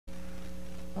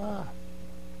Ah.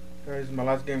 Guys, my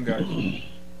last game, guys.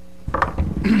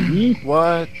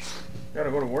 What? Gotta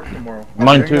go to work tomorrow.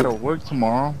 Mine I too. gotta work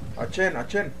tomorrow. Achen.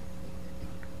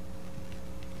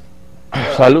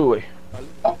 Salud, güey.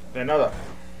 De nada.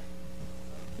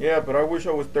 Yeah, but I wish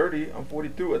I was 30. I'm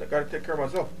 42. I gotta take care of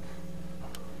myself.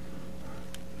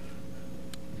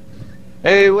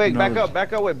 Hey, wait, No.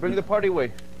 back up, wait. Bring the party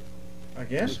way.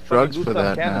 Again? There's drugs for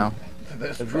that now.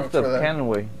 There's There's drugs the for that. cannon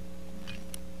way.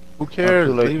 Who cares?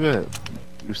 too late. Leave it.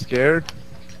 You scared?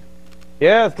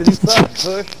 Yeah, it's 'cause you suck,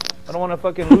 push. I don't want to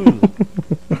fucking lose.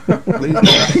 Please don't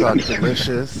suck,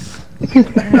 delicious.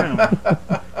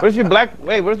 Where's your black?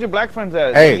 Wait, where's your black friends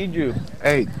at? Hey. They need you.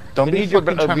 Hey, don't They be need your-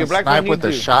 fucking trying your to black snipe friend with a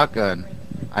needs you. shotgun.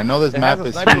 I know this It map has a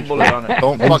is sniper huge. bullet on it.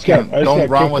 Don't I just fucking got don't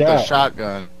run kicked with a out.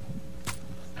 shotgun.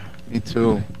 Me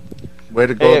too. Way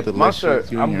to go, Hey, delicious. Monster,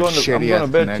 You I'm and your going to shitty ass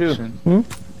bed too. connection.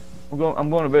 I'm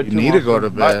going to bed You too. need to go Monster.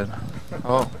 to bed.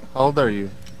 Oh, how old are you?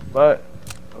 But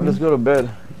let's go to bed.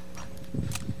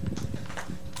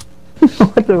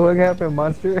 What the fuck happened,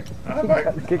 Monster? I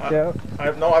Got kicked out.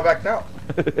 I backed out.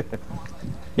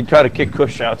 He tried to kick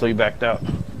Kush out, so he backed out.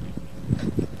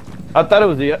 I thought it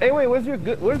was the. Hey, wait, where's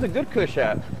the good Kush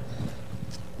at?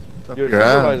 Up Your your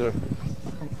ass. supervisor.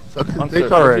 Suck his Monster,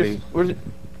 dick already.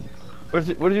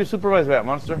 Where's your supervisor at,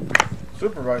 Monster?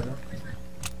 Supervisor.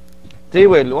 See,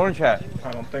 wait, the orange hat.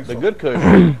 I don't think The so. good Kush.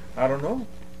 I don't know.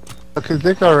 Suck his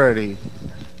dick already.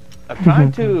 I'm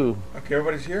trying to. Okay,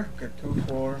 everybody's here. Okay, 2,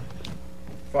 4,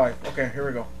 5. Okay, here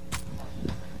we go.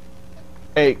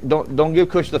 Hey, don't give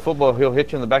Kush the football. He'll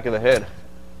hit you in the back of the head.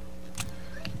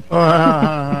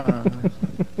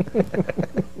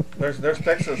 There's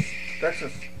Texas.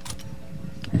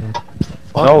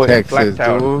 Fuck No, it's Texas, Flag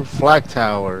Tower. dude. Flag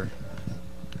Tower.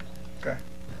 Okay.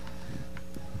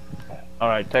 All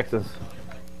right, Texas.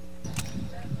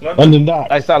 London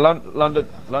Docks. I saw London.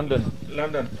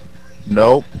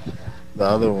 Nope. The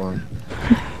other one.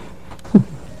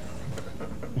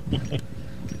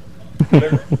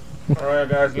 Alright,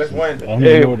 guys, let's win. I don't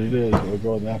Hey. even know what it is. We're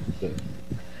going after that.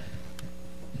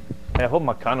 Hey, I hope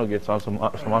Macano gets on so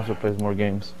Monster plays more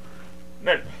games.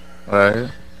 Nick, Right?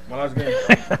 my last game.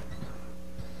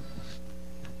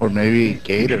 Or maybe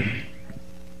Gator.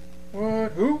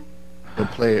 What? Who? He'll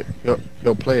play.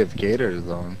 He'll play if Gator is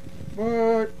on.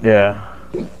 What? Yeah.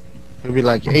 He'll be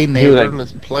like, "Hey neighbor, like-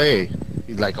 let's play."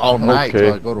 He's like, "All night Okay.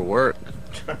 till I go to work."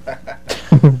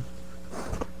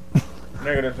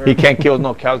 Negative, sir. He can't kill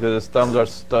no cow because his thumbs are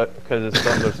stuck. Because his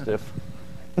thumbs are stiff.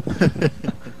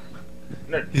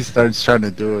 He starts trying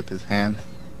to do it with his hand.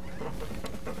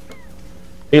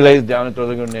 He lays down and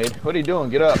throws a grenade. What are you doing?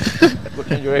 Get up. Go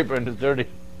change your apron. It's dirty.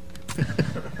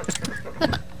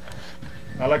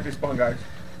 I like this spawn, guys.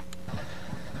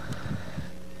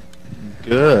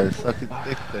 Good. Suck his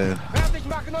dick then.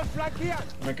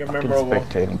 Make it Fucking memorable.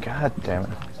 spectating. God damn it.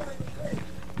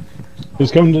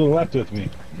 Who's coming to the left with me?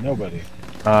 Nobody.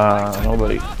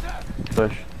 Nobody.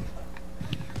 Push.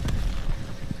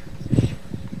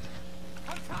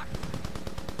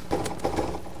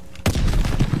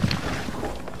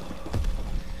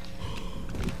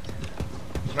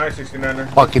 Nice 69er.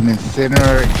 Fucking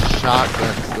incinerator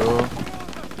shotguns, dude.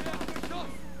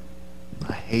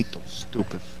 I hate those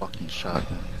stupid fucking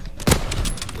shotguns.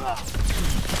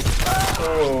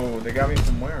 Oh, they got me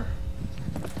from where?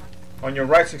 On your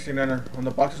right, 69er. On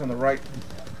the boxes on the right.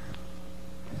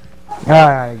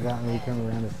 Ah, he got me. He came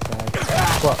around the side.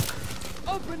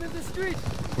 Fuck. Open in the street.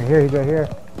 He's here. He's right here.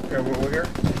 Okay, we're here.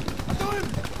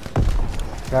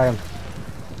 Got him.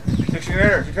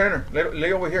 69er.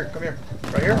 Lay over here. Come here.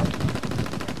 Right here.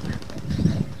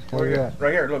 Where you at?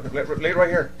 Right here. Look, lay right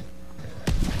here.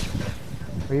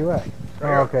 Where you at? Right Oh,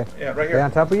 here. okay. Yeah, right They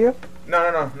on here. top of you?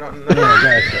 No. Not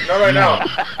right now.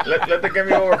 Let them get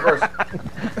me over first.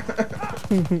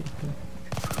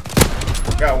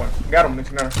 Got one. Got him,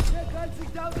 69er.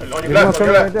 On your There's left, one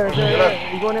on your coming left. right there. On your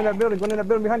left. He's going in that building.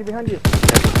 Behind you.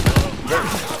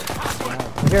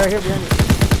 Right here, behind you.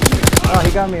 Oh,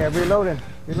 he got me. I'm reloading.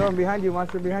 Reloading behind you,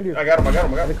 Monster, behind you. I got him.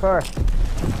 The car.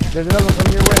 There's another one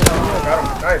coming your way. Got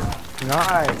him. Nice.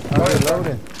 Nice. I'm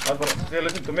reloading. Yeah,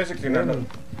 listen to me, 69er.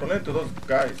 Don't listen to those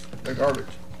guys. They're garbage.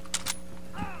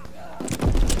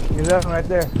 He's that one right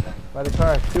there. By the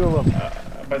car. Two of them.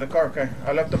 By the car, okay.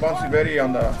 I left the bouncy Betty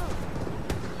on the...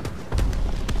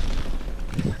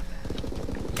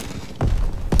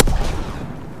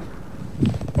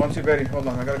 Bouncy Betty, hold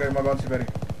on. I gotta get my bouncy Betty.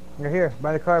 You're here.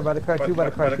 By the car. Two by the car. By Two the by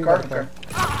car? the car. Okay.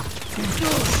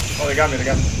 Oh, they got me.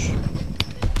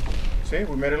 See,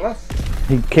 we made it last.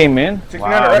 He came in. 69,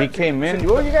 Wow, right? he came in.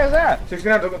 Where you guys at?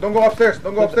 69, don't go upstairs.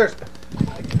 Come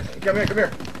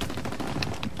here.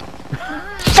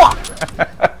 Fuck!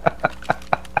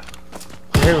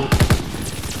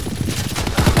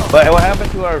 But what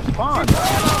happened to our spawn?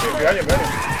 Behind you,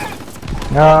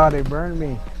 behind No, they burned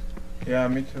me. you. Yeah,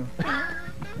 me too.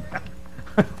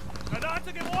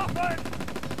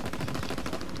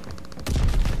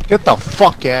 Get the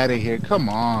fuck out of here! Come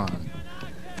on.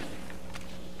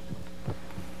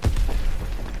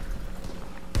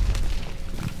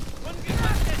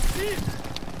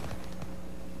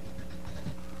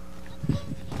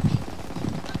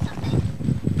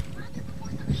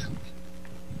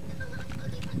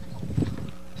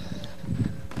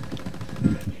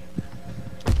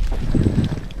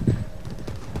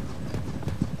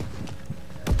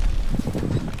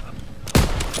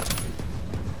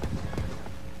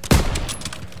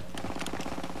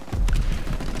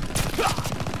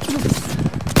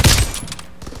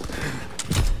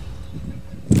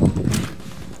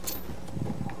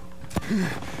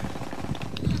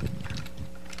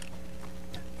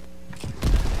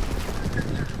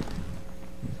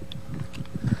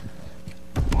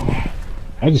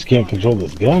 I just can't control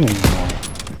this gun anymore.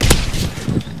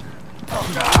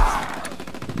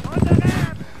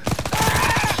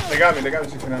 They got me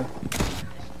 69.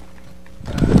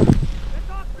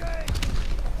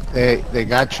 They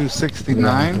got you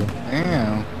 69?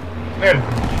 Damn. There.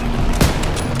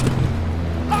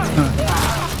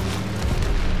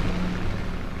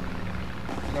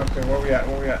 Okay, where we at?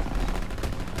 Where we at?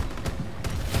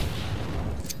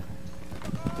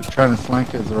 They're trying to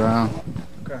flank us around.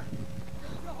 Okay.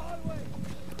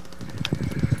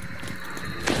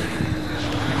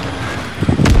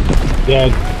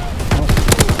 Dead.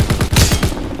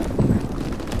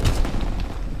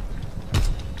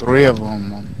 Three of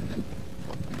them.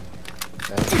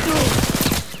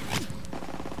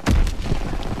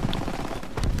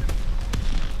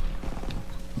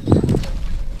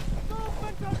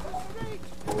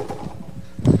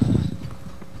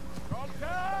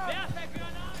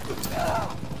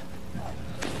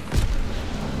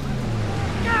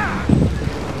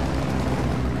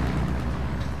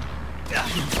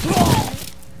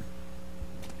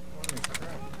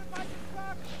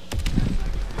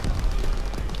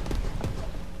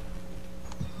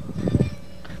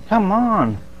 Come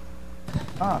on.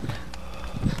 Fuck.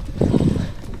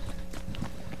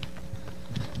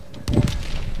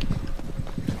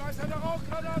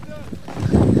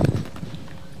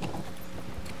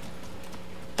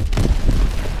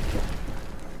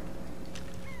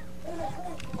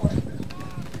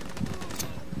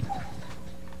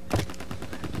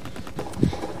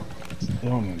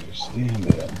 Don't understand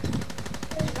it.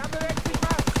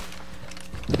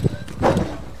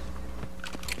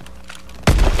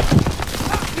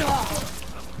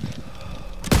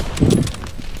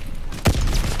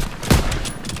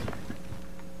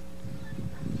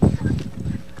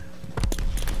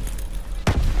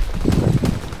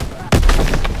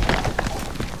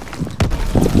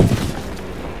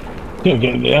 Gotta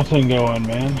get the thing going,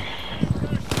 man.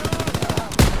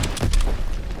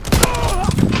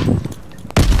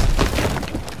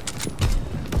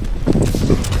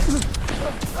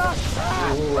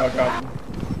 Ooh, I got him.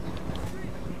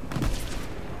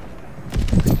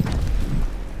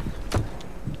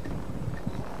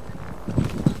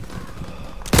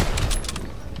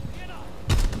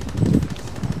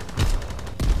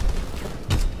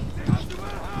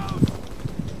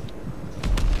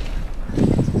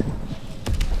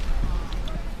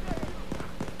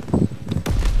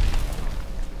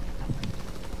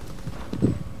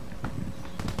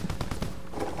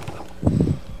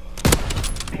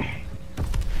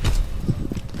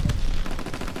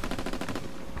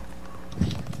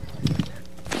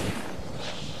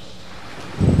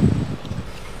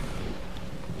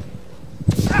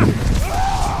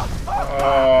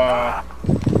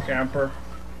 Camper.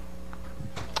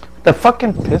 The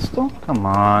fucking pistol? Come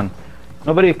on.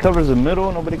 Nobody covers the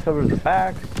middle, nobody covers the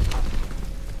back.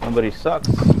 Nobody sucks.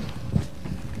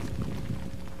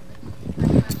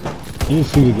 You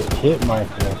just need to get hit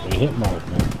marked after hit marked,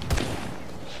 man.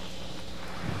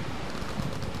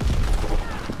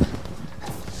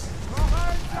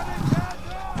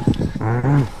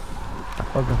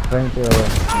 Fucking flamethrower.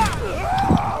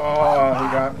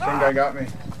 Oh, same guy got me.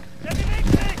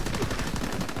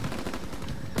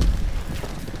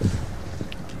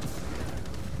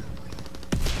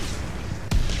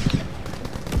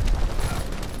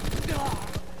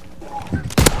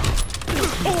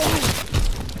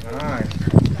 Nice.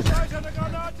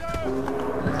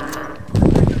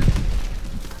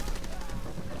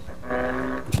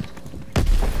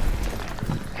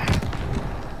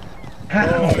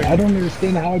 I don't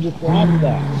understand how I just robbed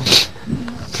that.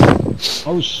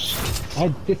 Oh,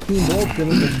 had 15 bullets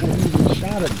in him before he even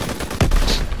shot him.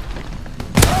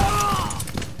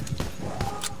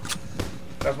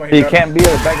 That's why He can't be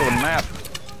at the back of the map.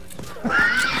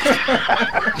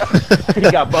 He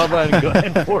got Bubba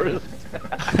and Forrest.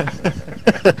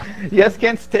 Yes,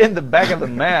 can't stay in the back of the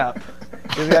map.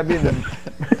 He's gotta be in the.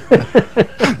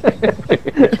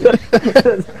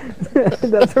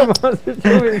 That's what Monster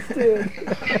Truth did.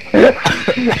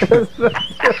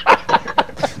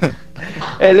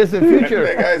 Hey, listen, future.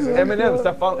 Hey, guys, Eminem,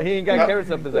 stop following. He ain't got carrots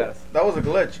up his ass. That was a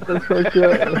glitch. That's fucked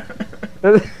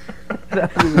up.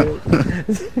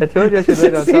 I told you I should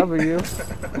lay on top of you.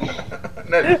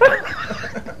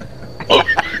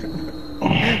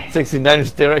 69ers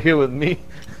stay right here with me.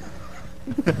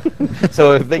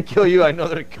 So if they kill you, I know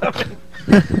they're coming.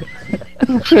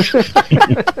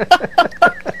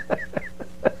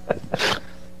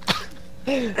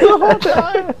 The whole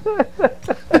time.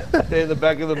 Stay in the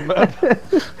back of the map.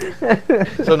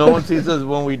 So no one sees us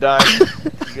when we die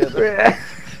together.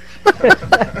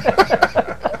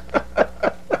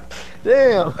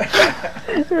 Damn.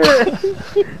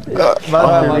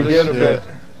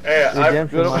 Hey,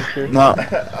 Redemption Monster. No.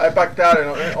 I backed out and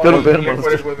almost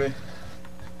Liquid is with me.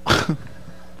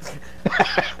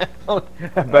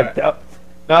 I backed out.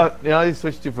 Now he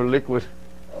switched you for Liquid.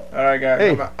 Alright, guys.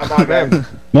 Hey, I'm on, guys.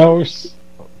 No,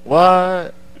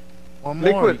 What? One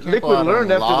more. Liquid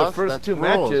learned after the first two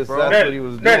matches. Bro. That's what he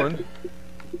was doing.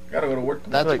 Gotta go to work.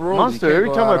 That's Like, rules. Monster, You every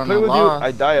can't time go I out play on a with you, loss.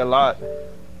 I die a lot.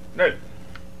 Ned.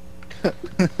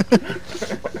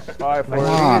 Alright, Come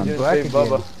on, for black save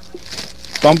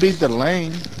Bubba. Don't beat the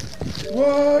lane.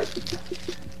 What?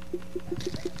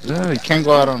 Yeah, you can't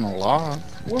go out on a loss.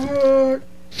 What?